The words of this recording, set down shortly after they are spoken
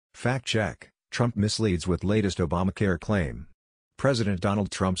Fact check: Trump misleads with latest Obamacare claim. President Donald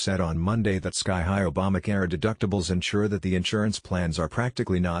Trump said on Monday that sky-high Obamacare deductibles ensure that the insurance plans are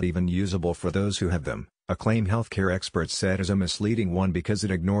practically not even usable for those who have them, a claim healthcare experts said is a misleading one because it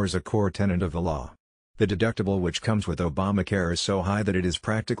ignores a core tenet of the law. The deductible which comes with Obamacare is so high that it is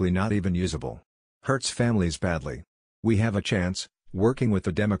practically not even usable. Hurts families badly. We have a chance, working with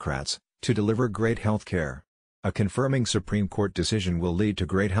the Democrats, to deliver great health care. A confirming Supreme Court decision will lead to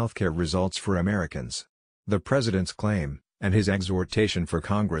great healthcare results for Americans. The president's claim, and his exhortation for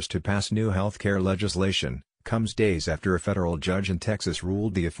Congress to pass new healthcare legislation, comes days after a federal judge in Texas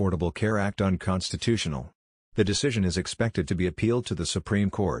ruled the Affordable Care Act unconstitutional. The decision is expected to be appealed to the Supreme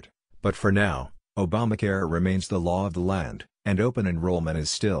Court, but for now, Obamacare remains the law of the land, and open enrollment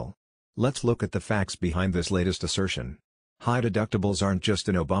is still. Let's look at the facts behind this latest assertion. High deductibles aren't just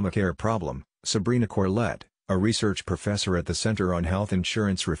an Obamacare problem, Sabrina Corlett, a research professor at the Center on Health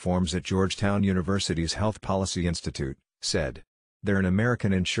Insurance Reforms at Georgetown University's Health Policy Institute, said. They're an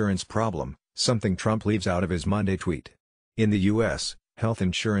American insurance problem, something Trump leaves out of his Monday tweet. In the U.S., health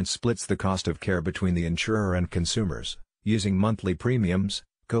insurance splits the cost of care between the insurer and consumers, using monthly premiums,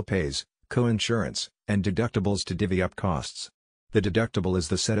 co-pays, co-insurance, and deductibles to divvy up costs. The deductible is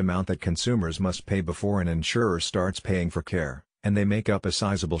the set amount that consumers must pay before an insurer starts paying for care, and they make up a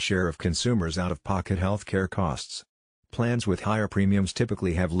sizable share of consumers' out-of-pocket health care costs. Plans with higher premiums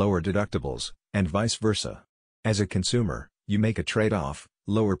typically have lower deductibles, and vice versa. As a consumer, you make a trade-off,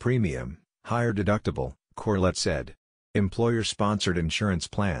 lower premium, higher deductible, Corlett said. Employer-sponsored insurance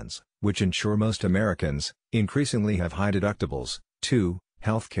plans, which insure most Americans, increasingly have high deductibles, too.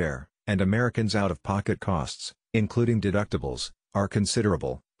 Health care, and Americans' out-of-pocket costs, including deductibles, are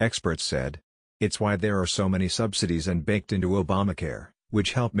considerable, experts said. It's why there are so many subsidies and baked into Obamacare,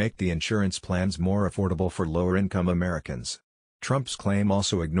 which help make the insurance plans more affordable for lower-income Americans. Trump's claim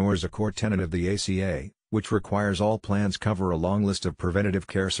also ignores a core tenet of the ACA, which requires all plans cover a long list of preventative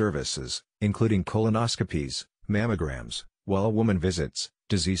care services, including colonoscopies, mammograms, well-woman visits,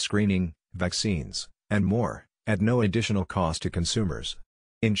 disease screening, vaccines, and more, at no additional cost to consumers.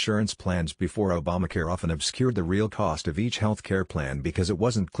 Insurance plans before Obamacare often obscured the real cost of each health care plan because it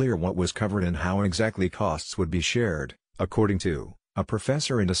wasn't clear what was covered and how exactly costs would be shared, according to a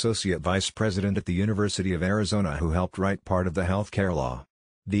professor and associate vice president at the University of Arizona who helped write part of the health care law.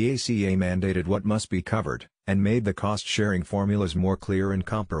 The ACA mandated what must be covered, and made the cost-sharing formulas more clear and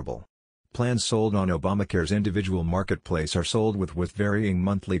comparable. Plans sold on Obamacare's individual marketplace are sold with varying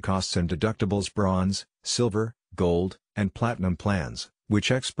monthly costs and deductibles: bronze, silver, gold, and platinum plans,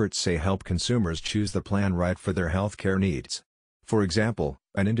 which experts say help consumers choose the plan right for their health care needs. For example,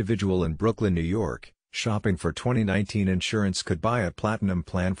 an individual in Brooklyn, New York, shopping for 2019 insurance could buy a platinum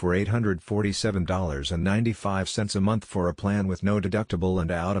plan for $847.95 a month for a plan with no deductible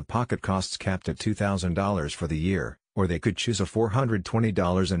and out-of-pocket costs capped at $2,000 for the year, or they could choose a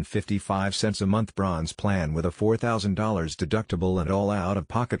 $420.55 a month bronze plan with a $4,000 deductible and all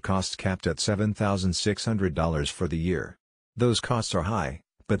out-of-pocket costs capped at $7,600 for the year. Those costs are high,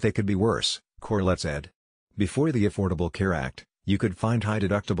 but they could be worse, Corlett said. Before the Affordable Care Act, you could find high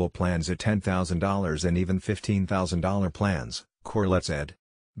deductible plans at $10,000 and even $15,000 plans, Corlett said.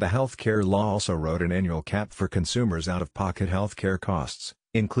 The health care law also wrote an annual cap for consumers' out-of-pocket health care costs,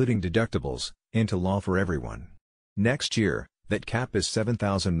 including deductibles, into law for everyone. Next year, that cap is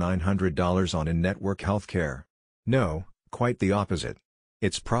 $7,900 on in-network health care. No, quite the opposite.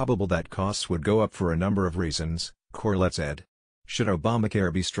 It's probable that costs would go up for a number of reasons, Corlett said. Should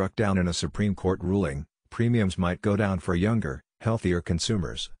Obamacare be struck down in a Supreme Court ruling, premiums might go down for younger, healthier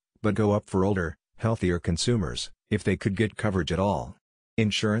consumers, but go up for older, healthier consumers, if they could get coverage at all.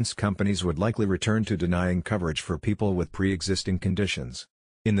 Insurance companies would likely return to denying coverage for people with pre-existing conditions.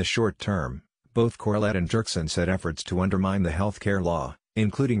 In the short term, both Corlett and Dirksen said efforts to undermine the health care law,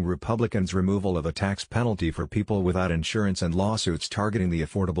 including Republicans' removal of a tax penalty for people without insurance and lawsuits targeting the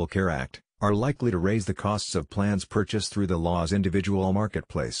Affordable Care Act, are likely to raise the costs of plans purchased through the law's individual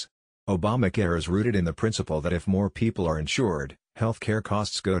marketplace. Obamacare is rooted in the principle that if more people are insured, health care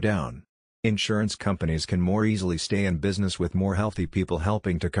costs go down. Insurance companies can more easily stay in business with more healthy people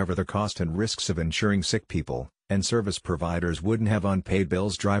helping to cover the cost and risks of insuring sick people, and service providers wouldn't have unpaid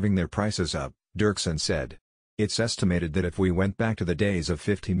bills driving their prices up, Dirksen said. It's estimated that if we went back to the days of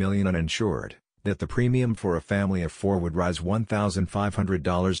 50 million uninsured, that the premium for a family of four would rise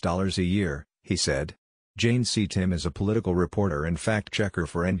 $1,500 a year, he said. Jane C. Tim is a political reporter and fact-checker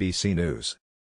for NBC News.